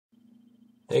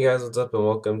Hey guys, what's up and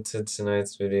welcome to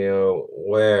tonight's video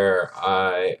where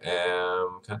I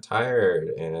am kind of tired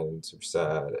and super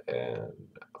sad and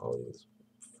all these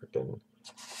freaking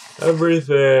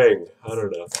everything. I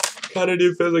don't know. Kind of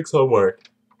do physics homework.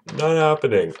 Not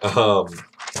happening.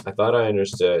 I thought I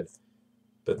understood,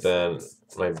 but then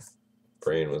my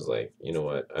brain was like, you know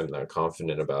what? I'm not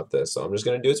confident about this, so I'm just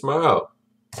gonna do it tomorrow.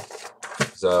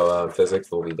 So physics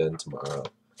will be done tomorrow.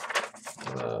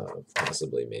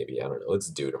 Possibly, maybe, I don't know. It's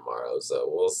due tomorrow, so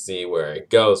we'll see where it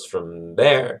goes from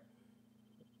there.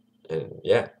 And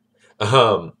yeah,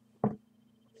 um,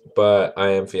 but I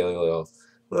am feeling a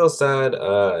little sad.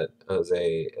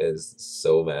 Jose is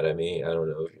so mad at me. I don't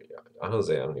know if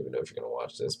Jose, I don't even know if you're gonna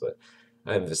watch this, but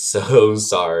I'm so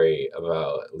sorry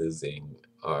about losing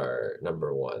our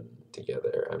number one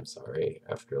together. I'm sorry.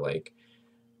 After like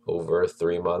over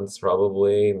 3 months,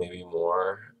 probably, maybe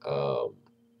more.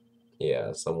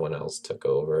 Yeah, someone else took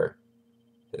over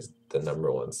is the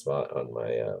number one spot on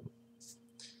my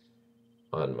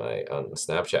on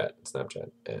Snapchat,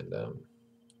 and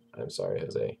I'm sorry,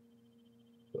 Jose.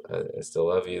 I still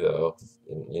love you though.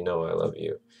 You know I love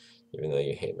you, even though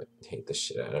you hate the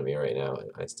shit out of me right now.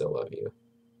 I still love you.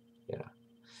 Yeah.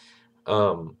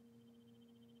 Um.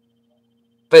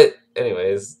 But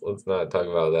anyways, let's not talk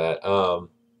about that.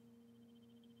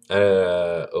 I had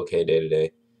a okay day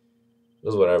today. It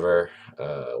was whatever.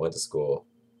 Went to school.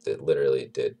 Literally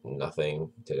did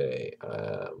nothing today.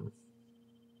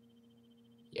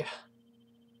 Yeah.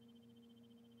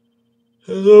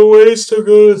 There's a ways to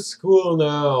go to school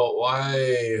now.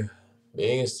 Why?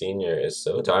 Being a senior is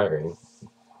so tiring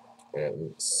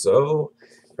and so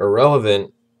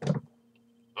irrelevant.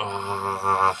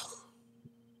 Ah,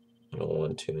 I don't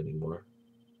want to anymore.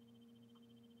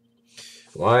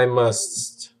 Why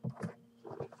must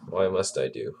why must I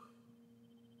do?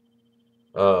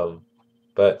 Um,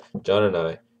 but John and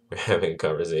I were having a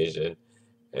conversation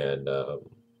and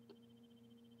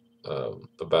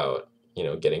about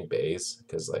getting bays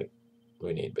because like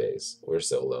we need bays. We're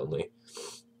so lonely.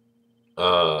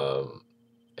 Um,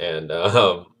 and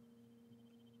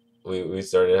we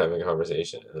started having a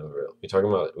conversation and then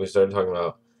we started talking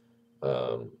about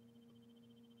um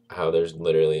how there's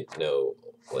literally no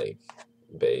like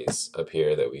base up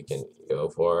here that we can go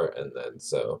for, and then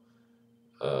so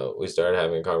we started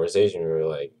having a conversation. We were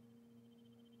like,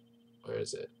 where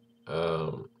is it?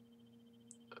 um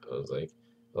I was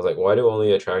like, why do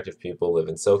only attractive people live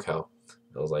in SoCal?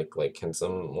 I was like, can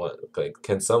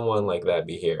someone like that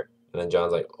be here? And then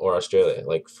John's like, or Australia,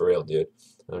 like for real, dude.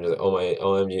 And I'm just like, oh my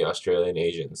OMG, Australian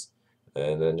Asians.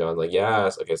 And then John's like,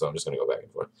 yes, okay, so I'm just gonna go back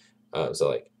and forth. So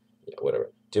like, yeah,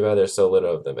 whatever. Too bad there's so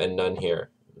little of them and none here.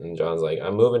 And John's like,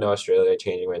 I'm moving to Australia,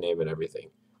 changing my name and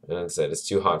everything. And then said it's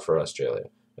too hot for Australia.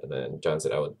 And then John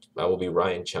said, I will be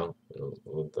Ryan Chung.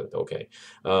 Okay,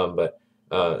 but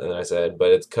and then I said, but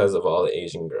it's because of all the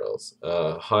Asian girls.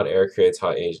 Hot air creates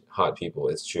hot people.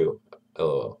 It's true.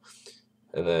 LOL.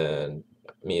 And then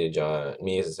me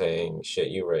is saying, shit,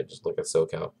 you right. Just look at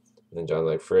SoCal. And then John's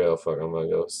like, for real, fuck, I'm gonna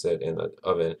go sit in the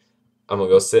oven. I'm gonna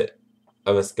go sit.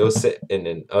 I must go sit in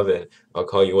an oven. I'll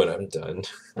call you when I'm done.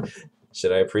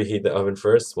 Should I preheat the oven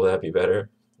first? Will that be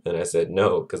better? And I said,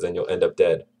 no, because then you'll end up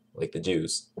dead, like the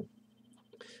Jews.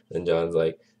 And John's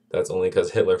like, that's only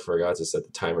because Hitler forgot to set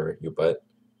the timer, you butt.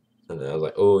 And then I was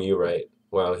like, oh, you're right.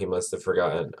 Wow, he must have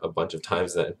forgotten a bunch of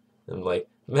times then. And I'm like,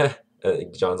 meh.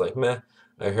 And John's like, meh.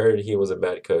 I heard he was a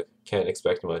bad cook. Can't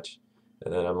expect much.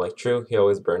 And then I'm like, true, he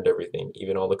always burned everything,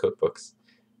 even all the cookbooks.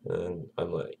 And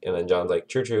then John's like,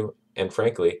 true, true. And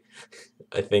frankly,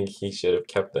 I think he should have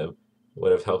kept them.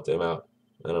 Would have helped him out.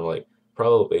 And I'm like,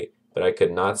 probably, but I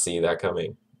could not see that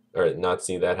coming, or not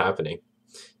see that happening.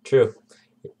 True.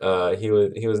 He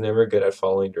was never good at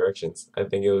following directions. I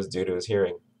think it was due to his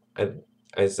hearing. I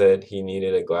I said he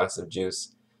needed a glass of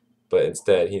juice, but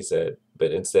instead he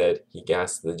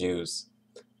gassed the juice.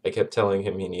 I kept telling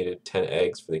him he needed 10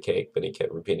 eggs for the cake, but he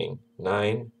kept repeating,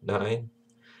 nine, nine.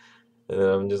 And then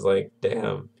I'm just like,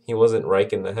 damn, he wasn't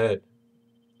right in the head.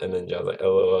 And then John's like,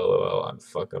 LOL,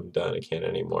 I'm done. I can't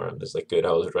anymore. I'm just like, good,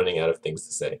 I was running out of things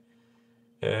to say.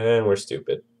 And we're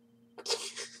stupid.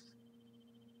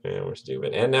 And we're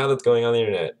stupid. And now that's going on the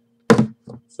internet.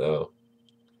 So,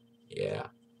 yeah.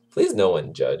 Please no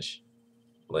one judge.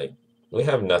 Like, we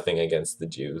have nothing against the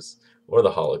Jews or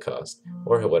the Holocaust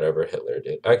or whatever Hitler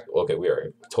did. Okay, we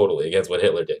are totally against what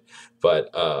Hitler did, but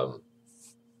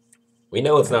we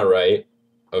know it's not right.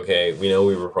 Okay, we know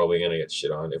we were probably gonna get shit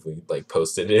on if we like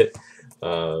posted it. There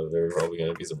were probably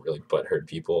gonna be some really butthurt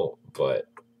people, but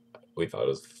we thought it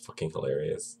was fucking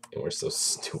hilarious, and we're so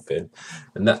stupid.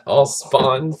 And that all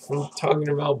spawned from talking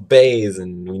about bays,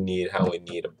 and how we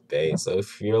need a bay. So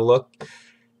if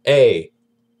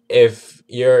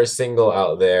you're single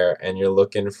out there and you're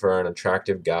looking for an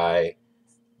attractive guy,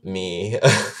 me,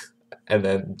 and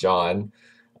then John,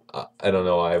 I don't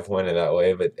know why I pointed that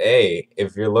way, but hey,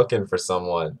 if you're looking for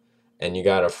someone and you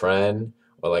got a friend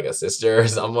or like a sister or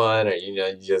someone, or you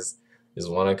just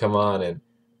want to come on and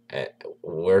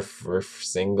we're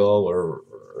single, we're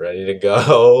ready to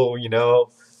go,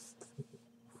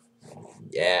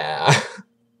 yeah.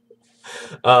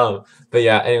 But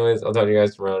yeah, anyways, I'll talk to you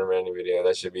guys tomorrow in a random video.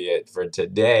 That should be it for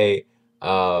today.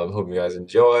 Hope you guys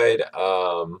enjoyed.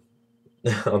 I'll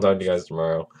talk to you guys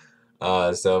tomorrow.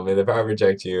 So may the power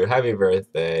protect you. Happy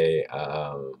birthday.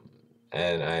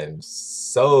 And I'm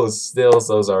still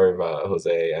so sorry about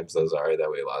Jose. I'm so sorry that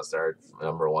we lost our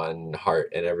number one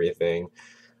heart and everything.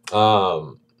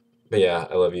 But yeah,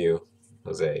 I love you,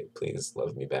 Jose. Please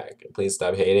love me back. Please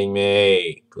stop hating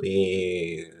me.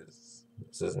 Please.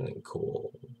 This isn't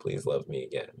cool. Please love me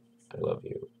again. I love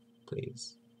you.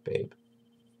 Please, babe.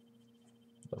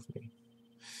 Love me.